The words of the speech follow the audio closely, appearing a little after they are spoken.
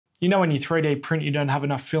You know when you 3D print, you don't have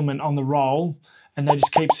enough filament on the roll and they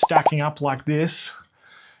just keep stacking up like this.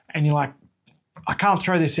 And you're like, I can't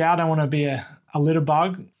throw this out. I don't want to be a litter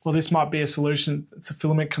bug. Well, this might be a solution. It's a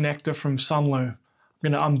filament connector from SUNLU. I'm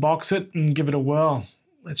going to unbox it and give it a whirl.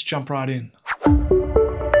 Let's jump right in.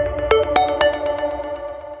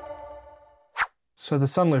 So the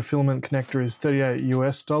SUNLU Filament Connector is $38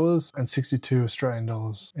 US and 62 Australian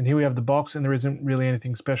dollars. And here we have the box, and there isn't really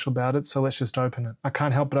anything special about it, so let's just open it. I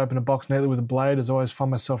can't help but open a box neatly with a blade, as I always find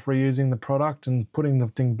myself reusing the product and putting the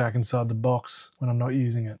thing back inside the box when I'm not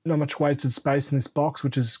using it. Not much wasted space in this box,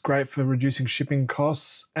 which is great for reducing shipping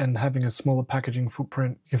costs and having a smaller packaging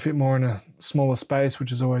footprint. You can fit more in a smaller space,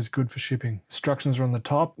 which is always good for shipping. Instructions are on the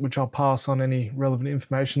top, which I'll pass on any relevant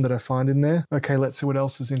information that I find in there. Okay, let's see what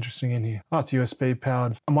else is interesting in here. Oh, it's USB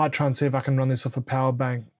powered. I might try and see if I can run this off a power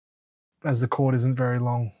bank, as the cord isn't very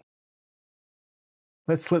long.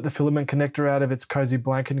 Let's slip the filament connector out of its cozy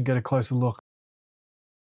blanket and get a closer look.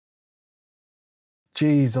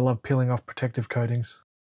 Geez, I love peeling off protective coatings.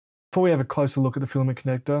 Before we have a closer look at the filament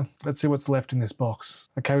connector, let's see what's left in this box.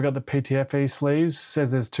 Okay, we've got the PTFE sleeves.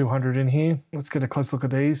 Says there's 200 in here. Let's get a close look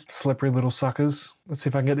at these slippery little suckers. Let's see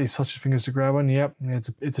if I can get these sausage fingers to grab one. Yep,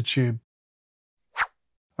 it's a tube.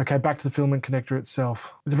 Okay, back to the filament connector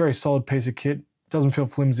itself. It's a very solid piece of kit. It doesn't feel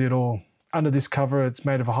flimsy at all. Under this cover, it's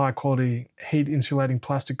made of a high quality heat insulating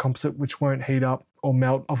plastic composite which won't heat up or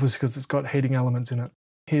melt, obviously because it's got heating elements in it.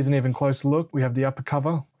 Here's an even closer look. We have the upper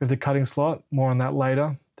cover, we have the cutting slot, more on that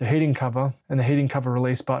later, the heating cover, and the heating cover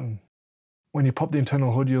release button. When you pop the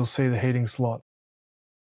internal hood, you'll see the heating slot.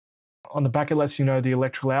 On the back, it lets you know the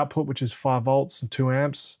electrical output, which is 5 volts and 2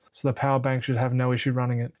 amps, so the power bank should have no issue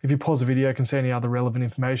running it. If you pause the video, you can see any other relevant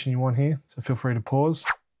information you want here, so feel free to pause.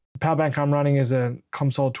 The power bank I'm running is a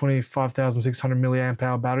COMSOL 25,600 milliamp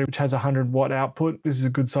hour battery, which has a 100 watt output. This is a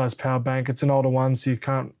good sized power bank. It's an older one, so you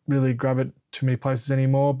can't really grab it too many places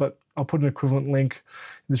anymore, but I'll put an equivalent link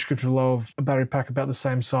in the description below of a battery pack about the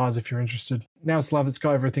same size if you're interested. Now let's go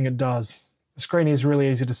over everything it does. The screen is really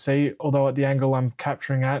easy to see, although at the angle I'm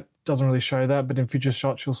capturing at, doesn't really show that, but in future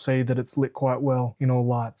shots you'll see that it's lit quite well in all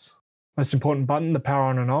lights. Most important button, the power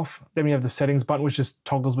on and off. Then we have the settings button, which just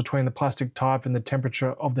toggles between the plastic type and the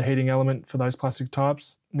temperature of the heating element for those plastic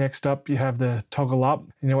types. Next up, you have the toggle up.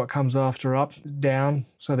 You know what comes after up? Down.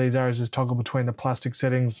 So these arrows just toggle between the plastic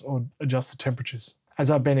settings or adjust the temperatures.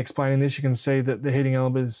 As I've been explaining this, you can see that the heating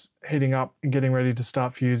element is heating up and getting ready to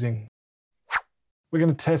start fusing. We're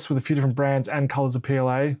going to test with a few different brands and colours of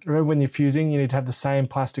PLA. Remember, when you're fusing, you need to have the same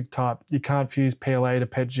plastic type. You can't fuse PLA to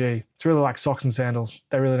PETG. It's really like socks and sandals.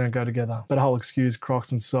 They really don't go together. But I'll excuse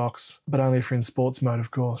Crocs and socks, but only if you're in sports mode, of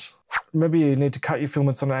course. Remember, you need to cut your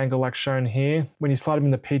filaments on an angle like shown here. When you slide them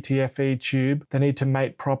in the PTFE tube, they need to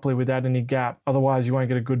mate properly without any gap. Otherwise, you won't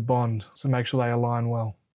get a good bond. So make sure they align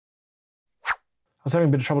well. I was having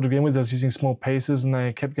a bit of trouble to begin with. I was using small pieces and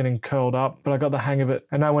they kept getting curled up, but I got the hang of it.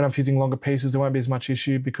 And now when I'm fusing longer pieces, there won't be as much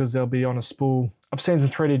issue because they'll be on a spool. I've seen some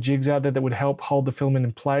 3D jigs out there that would help hold the filament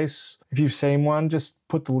in place. If you've seen one, just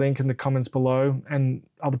put the link in the comments below and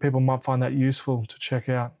other people might find that useful to check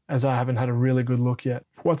out, as I haven't had a really good look yet.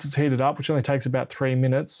 Once it's heated up, which only takes about 3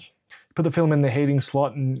 minutes, put the filament in the heating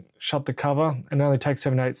slot and shut the cover, and it only takes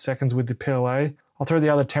 7 to 8 seconds with the PLA. I'll throw the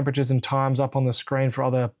other temperatures and times up on the screen for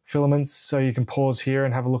other filaments so you can pause here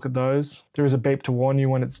and have a look at those. There is a beep to warn you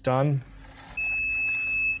when it's done.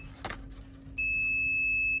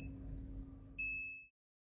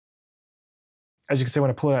 As you can see,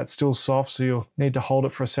 when I pull it out, it's still soft, so you'll need to hold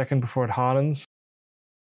it for a second before it hardens.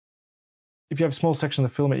 If you have a small section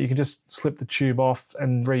of the filament, you can just slip the tube off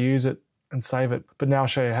and reuse it and save it. But now I'll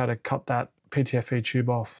show you how to cut that PTFE tube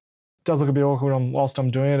off. It does look a bit awkward whilst I'm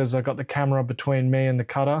doing it, as I got the camera between me and the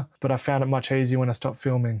cutter, but I found it much easier when I stopped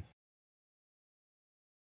filming.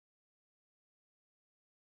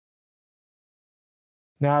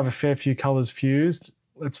 Now I have a fair few colours fused.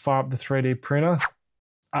 Let's fire up the 3D printer.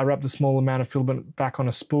 I wrap the small amount of filament back on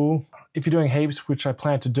a spool. If you're doing heaps, which I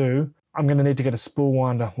plan to do, I'm going to need to get a spool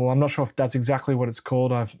winder. Well, I'm not sure if that's exactly what it's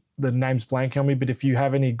called. The name's blanking on me, but if you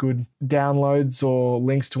have any good downloads or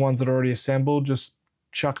links to ones that are already assembled, just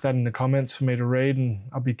chuck that in the comments for me to read and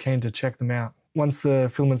I'll be keen to check them out. Once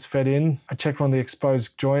the filament's fed in, I checked one of the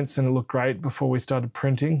exposed joints and it looked great before we started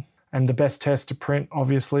printing. And the best test to print,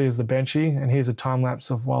 obviously, is the Benchy, and here's a time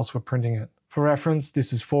lapse of whilst we're printing it. For reference,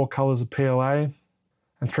 this is 4 colours of PLA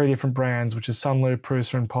and 3 different brands, which is SUNLU,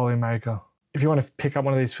 Prusa and Polymaker. If you want to pick up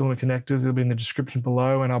one of these filament connectors, it'll be in the description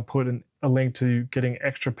below, and I'll put a link to getting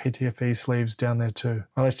extra PTFE sleeves down there too.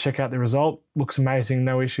 Well, let's check out the result. Looks amazing,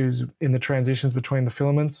 no issues in the transitions between the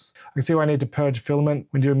filaments. I can see where I need to purge filament.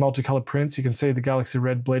 When doing multicolour prints, you can see the galaxy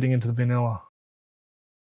red bleeding into the vanilla.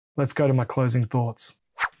 Let's go to my closing thoughts.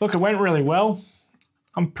 Look, it went really well.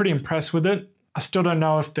 I'm pretty impressed with it. I still don't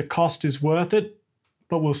know if the cost is worth it,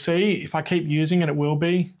 but we'll see. If I keep using it, it will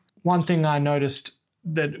be. One thing I noticed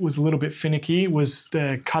that was a little bit finicky was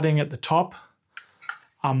the cutting at the top.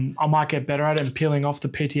 I might get better at it and peeling off the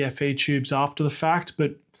PTFE tubes after the fact,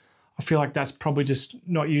 but I feel like that's probably just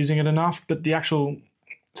not using it enough. But the actual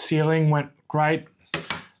sealing went great.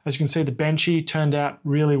 As you can see, the Benchy turned out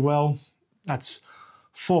really well. That's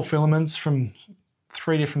 4 filaments from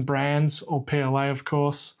 3 different brands, all PLA of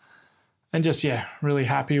course. And just, yeah, really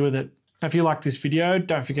happy with it. Now, if you like this video,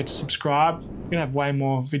 don't forget to subscribe. We're gonna have way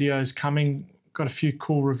more videos coming. Got a few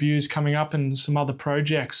cool reviews coming up and some other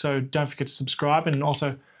projects, so don't forget to subscribe and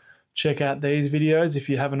also check out these videos if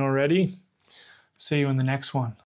you haven't already. See you in the next one.